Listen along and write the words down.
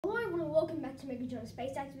Megha,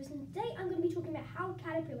 space activist, and today I'm going to be talking about how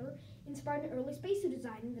Caterpillar inspired an early spacesuit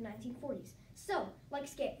design in the 1940s. So,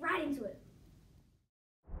 let's get right into it.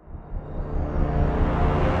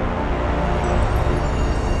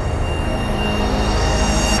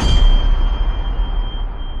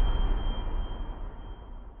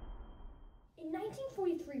 In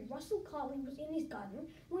 1943, Russell Carley was in his garden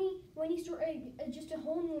when he saw just a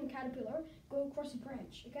hormone caterpillar go across a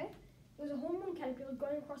branch, okay? It was a hormone caterpillar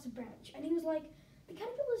going across a branch, and he was like, the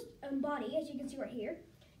caterpillar's body, as you can see right here,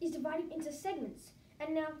 is divided into segments.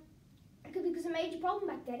 And now, because a major problem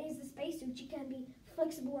back then is the spacesuit, it can be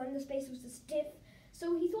flexible and the spacesuit is stiff.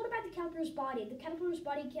 So he thought about the caterpillar's body. The caterpillar's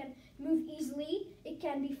body can move easily, it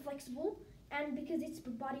can be flexible, and because its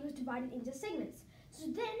body was divided into segments. So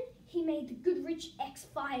then he made the Goodrich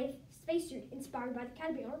X5 spacesuit inspired by the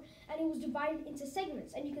caterpillar, and it was divided into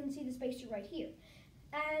segments, and you can see the spacesuit right here.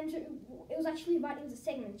 And it was actually divided into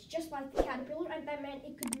segments, just like the caterpillar, and that meant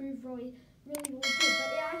it could move really good. But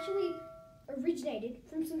it actually originated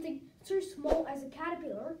from something so small as a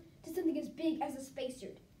caterpillar to something as big as a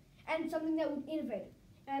spacesuit, and something that would innovate,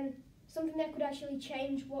 and something that could actually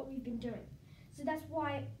change what we've been doing. So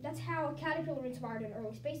that's how a caterpillar inspired an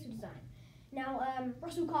early spacesuit design. Now,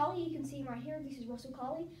 Russell Carley, you can see him right here. This is Russell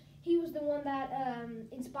Carley. He was the one that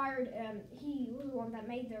inspired. He was the one that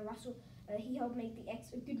made the Russell. He helped make the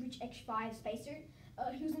Goodrich X5 spacesuit.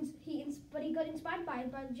 But he got inspired by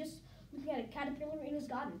it by just looking at a caterpillar in his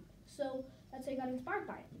garden. So that's how he got inspired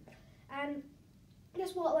by it. And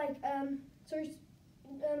guess what?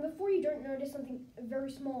 Before you don't notice something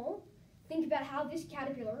very small, think about how this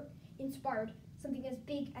caterpillar inspired something as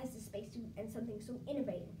big as the spacesuit and something so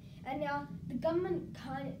innovative. And now the government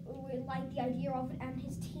kind of liked the idea of it, and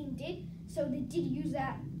his team did. So they did use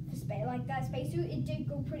that for that spacesuit. It did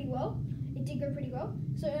go pretty well.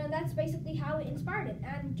 So that's basically how it inspired it.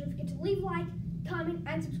 And don't forget to leave a like, comment,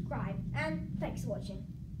 and subscribe. And thanks for watching.